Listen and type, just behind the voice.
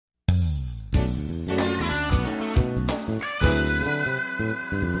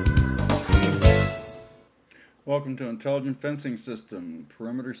Welcome to Intelligent Fencing System,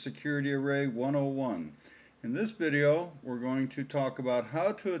 Perimeter Security Array 101. In this video, we're going to talk about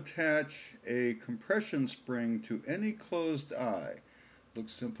how to attach a compression spring to any closed eye.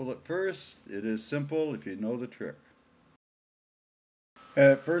 Looks simple at first. It is simple if you know the trick.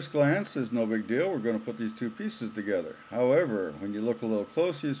 At first glance, there's no big deal. We're going to put these two pieces together. However, when you look a little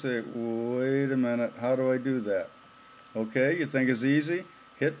closer, you say, wait a minute, how do I do that? Okay, you think it's easy?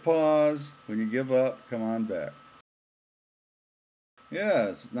 Hit pause. When you give up, come on back. Yeah,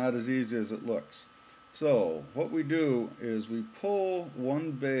 it's not as easy as it looks. So what we do is we pull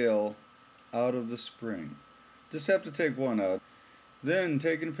one bail out of the spring. Just have to take one out. Then,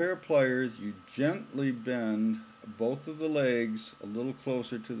 taking a pair of pliers, you gently bend both of the legs a little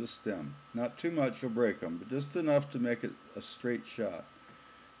closer to the stem. Not too much, you'll break them, but just enough to make it a straight shot.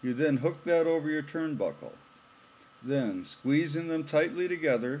 You then hook that over your turnbuckle. Then, squeezing them tightly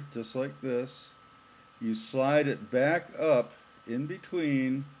together, just like this, you slide it back up in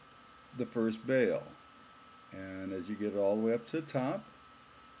between the first bail. And as you get all the way up to the top,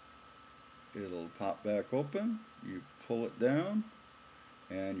 it'll pop back open. You pull it down,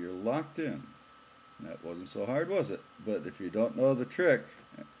 and you're locked in. That wasn't so hard, was it? But if you don't know the trick,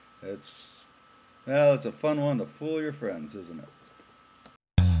 it's a fun one to fool your friends, isn't it?